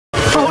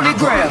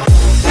ground.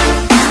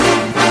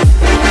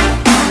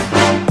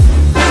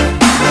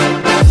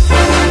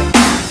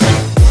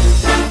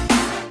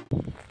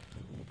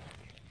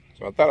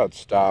 So I thought I'd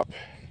stop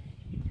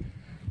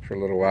for a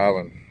little while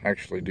and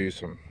actually do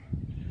some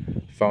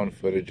phone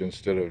footage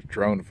instead of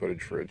drone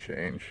footage for a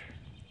change.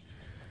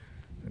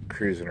 I'm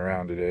cruising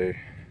around today.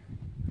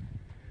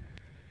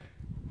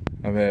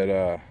 I'm at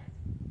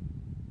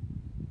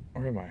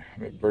where am I?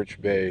 I'm at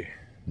Birch Bay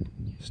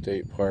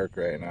State Park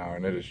right now,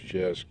 and it is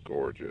just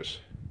gorgeous.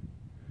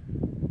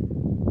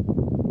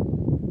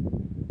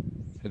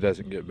 It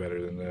doesn't get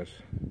better than this.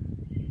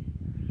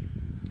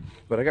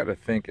 But I got to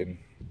thinking,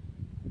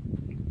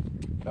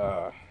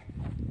 I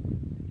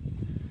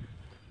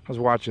was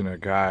watching a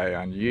guy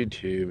on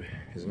YouTube.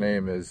 His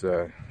name is,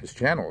 his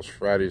channel is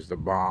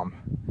FridaysTheBomb.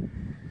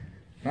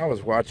 And I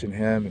was watching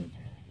him, and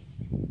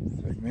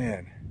it's like,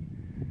 man,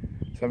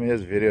 some of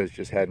his videos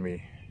just had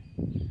me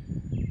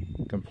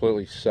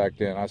completely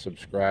sucked in. I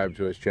subscribed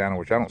to his channel,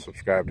 which I don't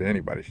subscribe to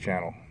anybody's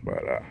channel,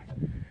 but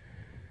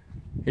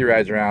he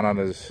rides around on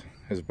his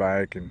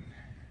bike and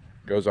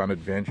goes on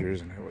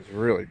adventures, and it was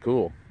really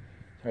cool.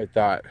 I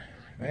thought,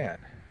 man,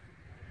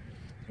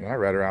 you know, I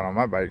ride around on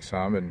my bike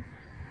some, and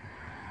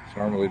it's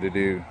normally to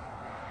do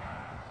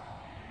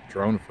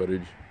drone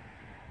footage,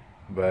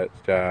 but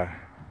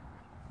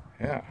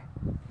yeah,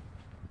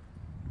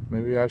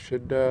 maybe I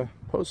should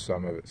post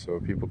some of it so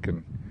people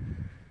can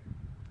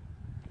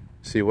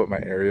see what my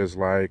area is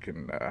like,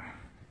 and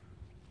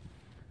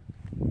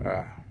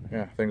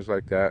yeah, things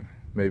like that.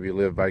 Maybe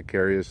live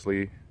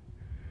vicariously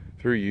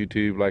through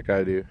YouTube like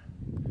I do.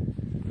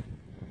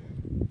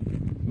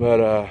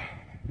 But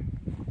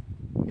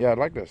yeah, I'd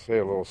like to say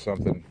a little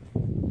something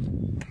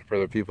for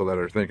the people that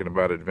are thinking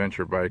about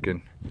adventure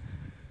biking.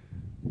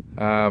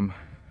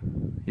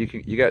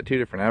 You got two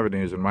different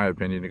avenues, in my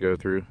opinion, to go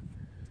through.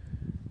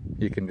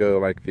 You can go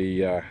like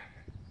the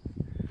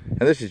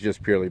and this is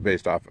just purely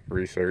based off of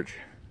research.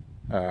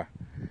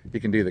 You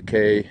can do the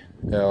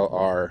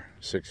KLR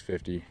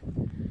 650.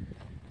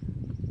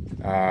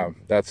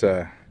 That's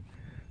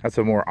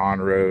a more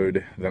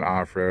on-road than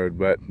off-road,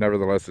 but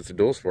nevertheless it's a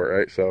dual sport,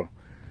 right? So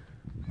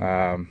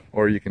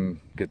or you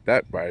can get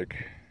that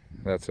bike.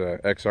 That's a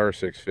XR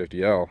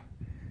 650L,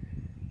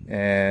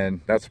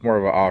 and that's more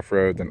of an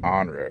off-road than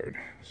on-road.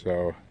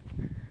 So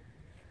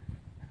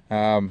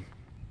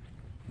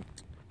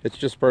it's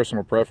just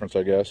personal preference,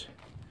 I guess.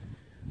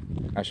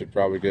 I should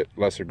probably get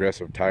less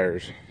aggressive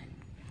tires,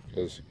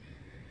 because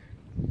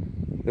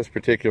this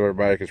particular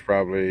bike is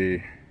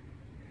probably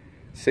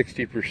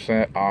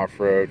 60%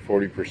 off-road,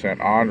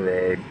 40%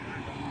 on-road,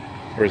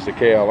 whereas the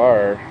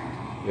KLR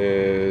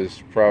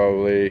is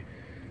probably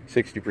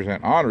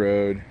 60%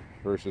 on-road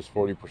versus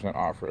 40%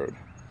 off-road.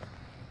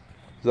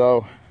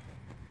 So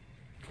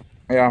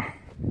yeah,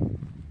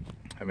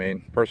 I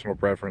mean, personal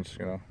preference,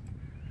 you know.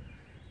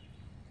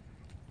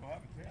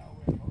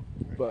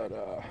 But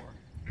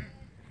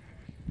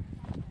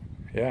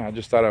yeah, I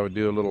just thought I would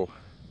do a little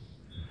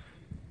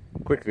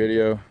quick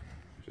video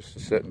just to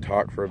sit and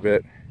talk for a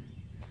bit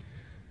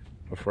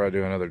before I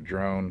do another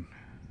drone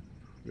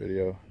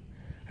video.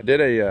 I did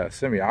a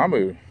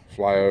Semiahmoo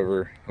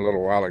flyover a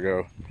little while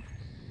ago,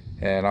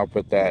 and I'll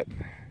put that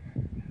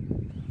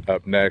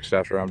up next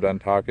after I'm done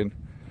talking.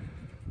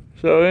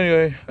 So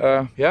anyway,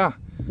 yeah,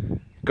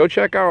 go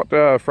check out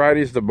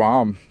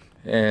FridaysTheBomb,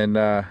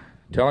 and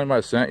tell him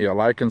I sent you.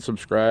 Like and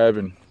subscribe,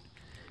 and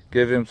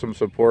give him some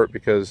support,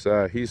 because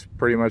he's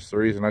pretty much the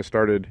reason I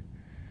started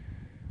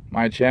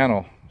my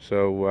channel.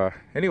 So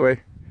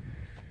anyway,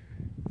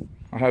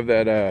 I'll have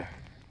that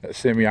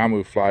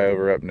Semiahmoo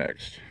flyover up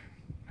next.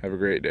 Have a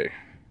great day.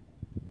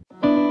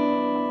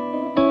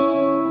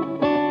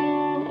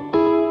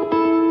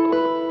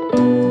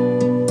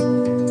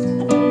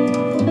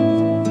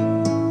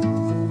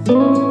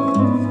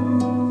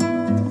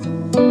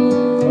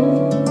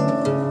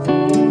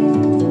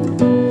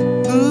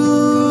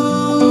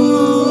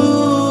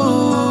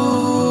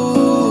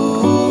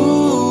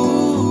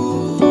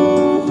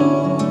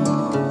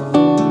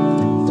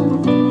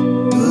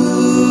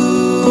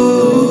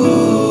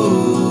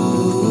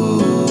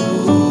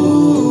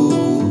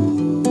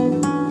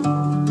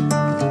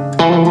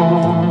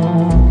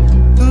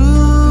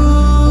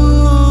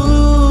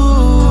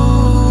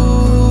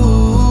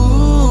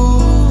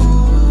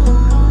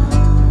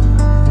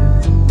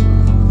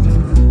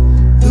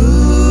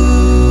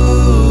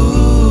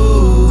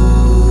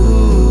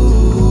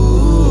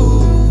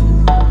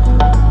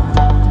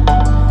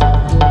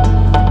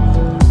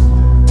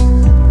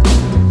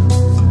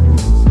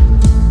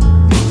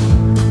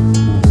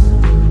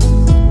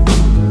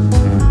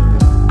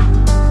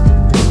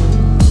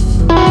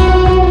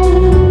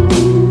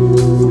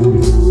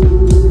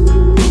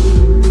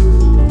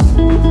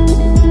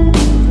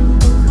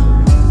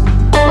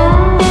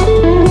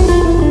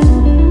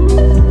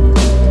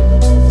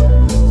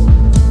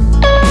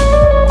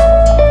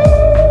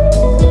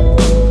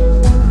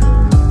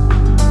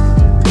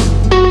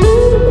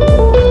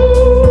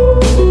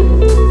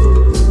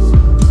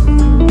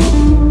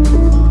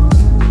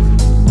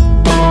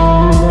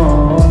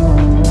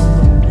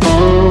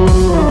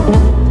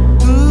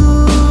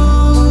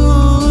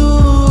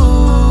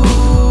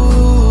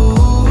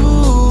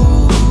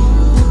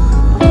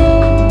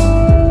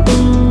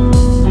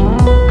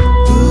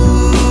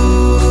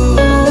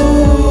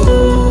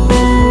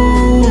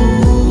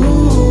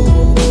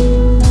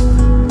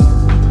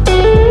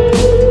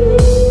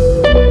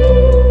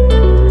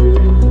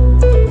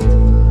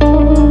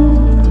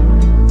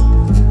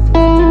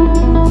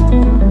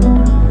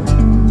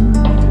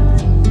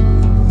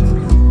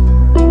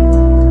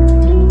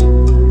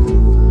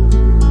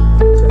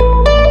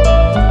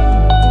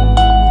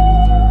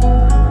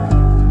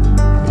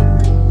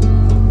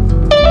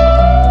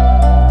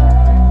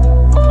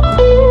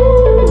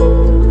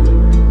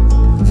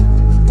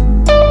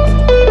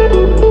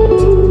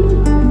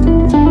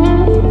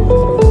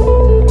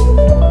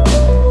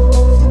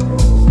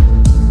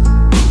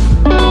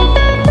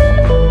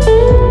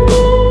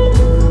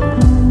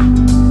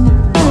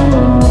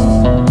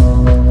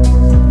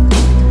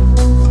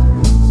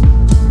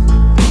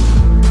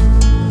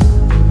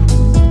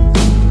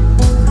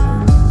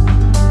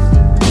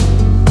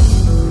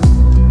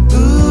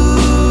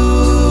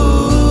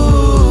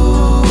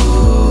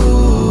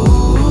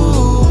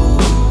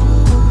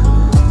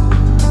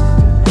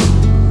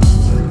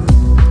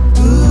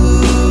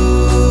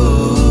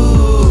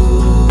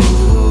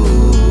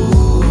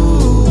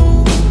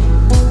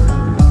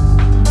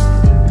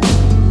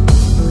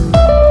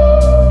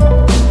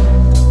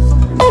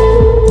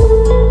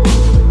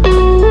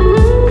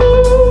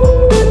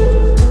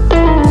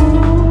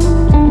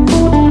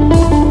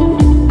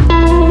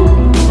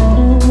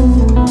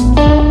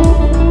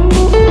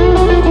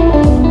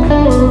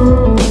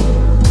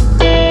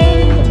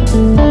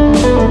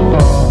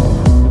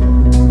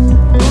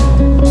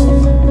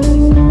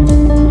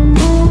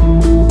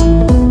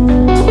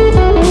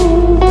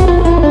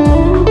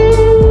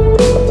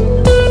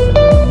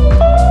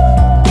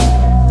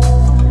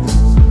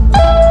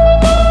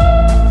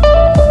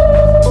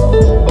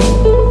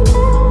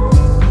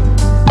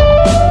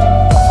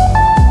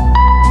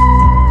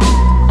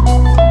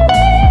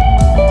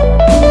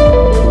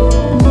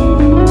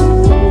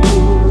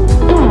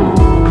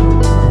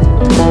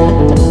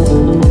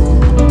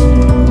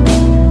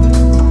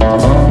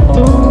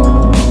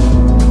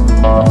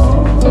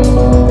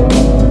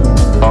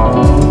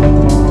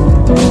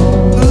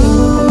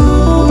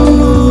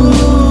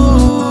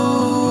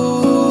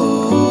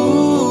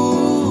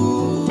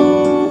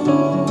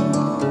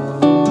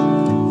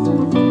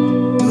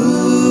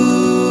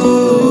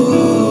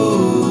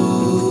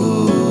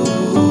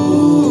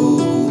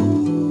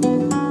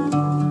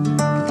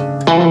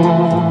 Bye.